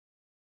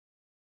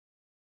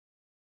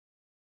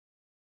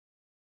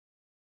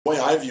way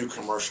I view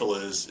commercial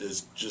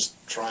is just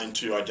trying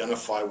to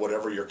identify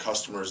whatever your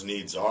customer's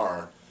needs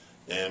are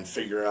and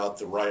figure out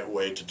the right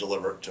way to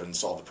deliver it and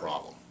solve the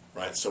problem,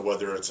 right? So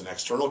whether it's an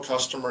external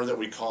customer that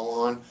we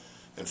call on,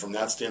 and from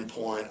that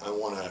standpoint, I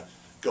want to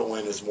go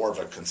in as more of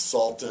a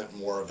consultant,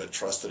 more of a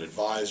trusted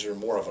advisor,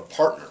 more of a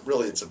partner.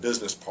 Really, it's a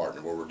business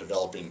partner where we're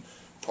developing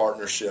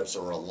partnerships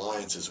or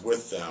alliances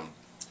with them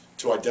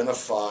to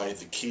identify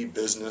the key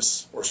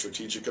business or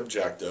strategic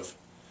objective,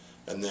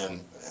 and then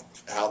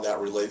how that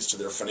relates to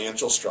their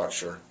financial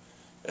structure,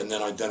 and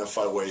then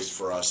identify ways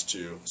for us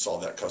to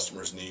solve that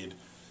customer's need,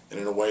 and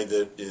in a way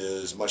that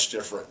is much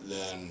different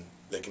than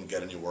they can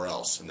get anywhere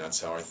else. And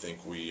that's how I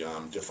think we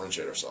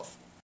differentiate ourselves.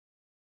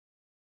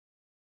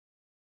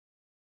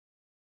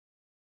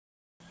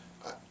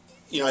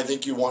 I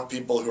think you want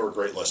people who are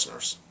great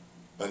listeners.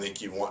 I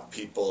think you want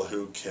people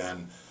who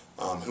can,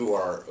 who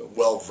are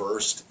well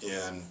versed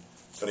in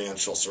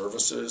financial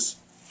services.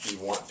 You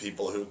want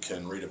people who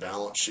can read a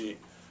balance sheet.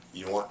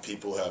 You want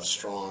people who have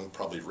strong,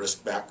 probably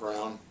risk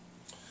background.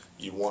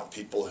 You want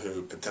people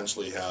who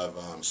potentially have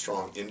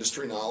strong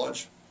industry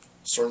knowledge,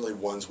 certainly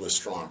ones with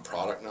strong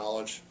product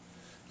knowledge.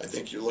 I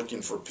think you're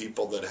looking for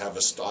people that have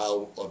a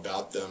style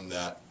about them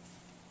that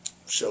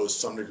shows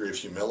some degree of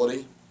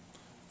humility,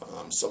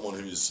 someone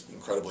who's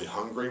incredibly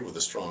hungry with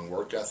a strong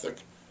work ethic,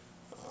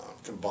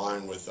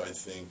 combined with, I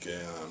think,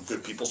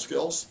 good people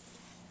skills,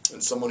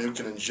 and someone who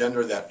can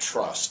engender that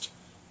trust,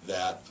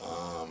 that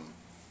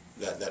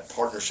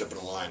partnership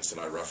and alliance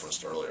that I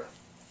referenced earlier.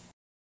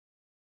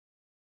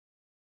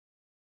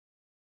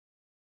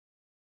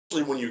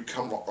 When you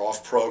come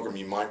off program,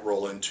 you might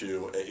roll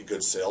into a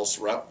good sales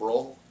rep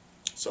role,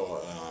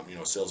 so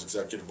sales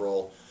executive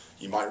role.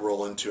 You might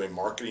roll into a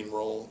marketing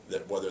role,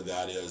 that whether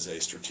that is a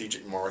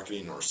strategic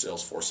marketing or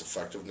sales force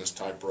effectiveness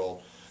type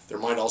role. There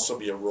might also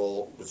be a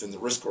role within the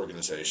risk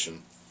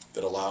organization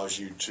that allows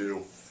you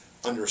to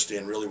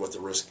understand really what the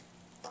risk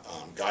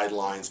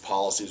guidelines,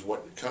 policies,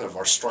 what kind of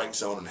our strike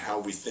zone and how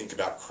we think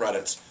about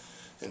credits.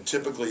 And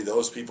typically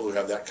those people who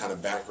have that kind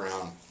of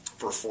background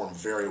perform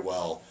very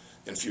well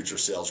in future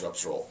sales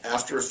reps role.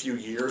 After a few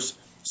years,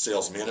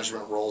 sales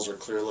management roles are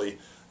clearly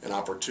an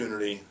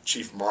opportunity.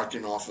 Chief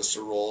marketing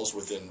officer roles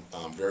within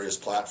various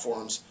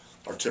platforms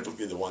are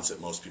typically the ones that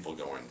most people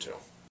go into.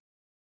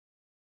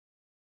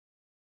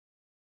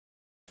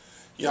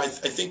 I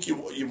think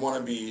you want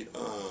to be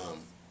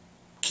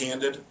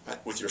candid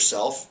with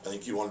yourself. I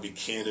think you want to be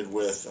candid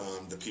with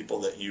the people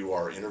that you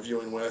are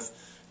interviewing with.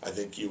 I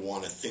think you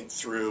want to think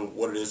through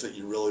what it is that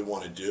you really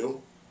want to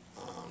do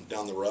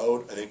down the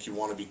road. I think you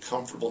want to be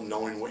comfortable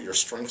knowing what your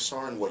strengths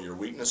are and what your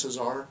weaknesses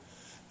are.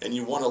 And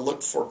you want to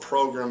look for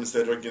programs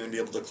that are going to be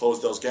able to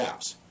close those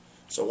gaps.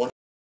 So once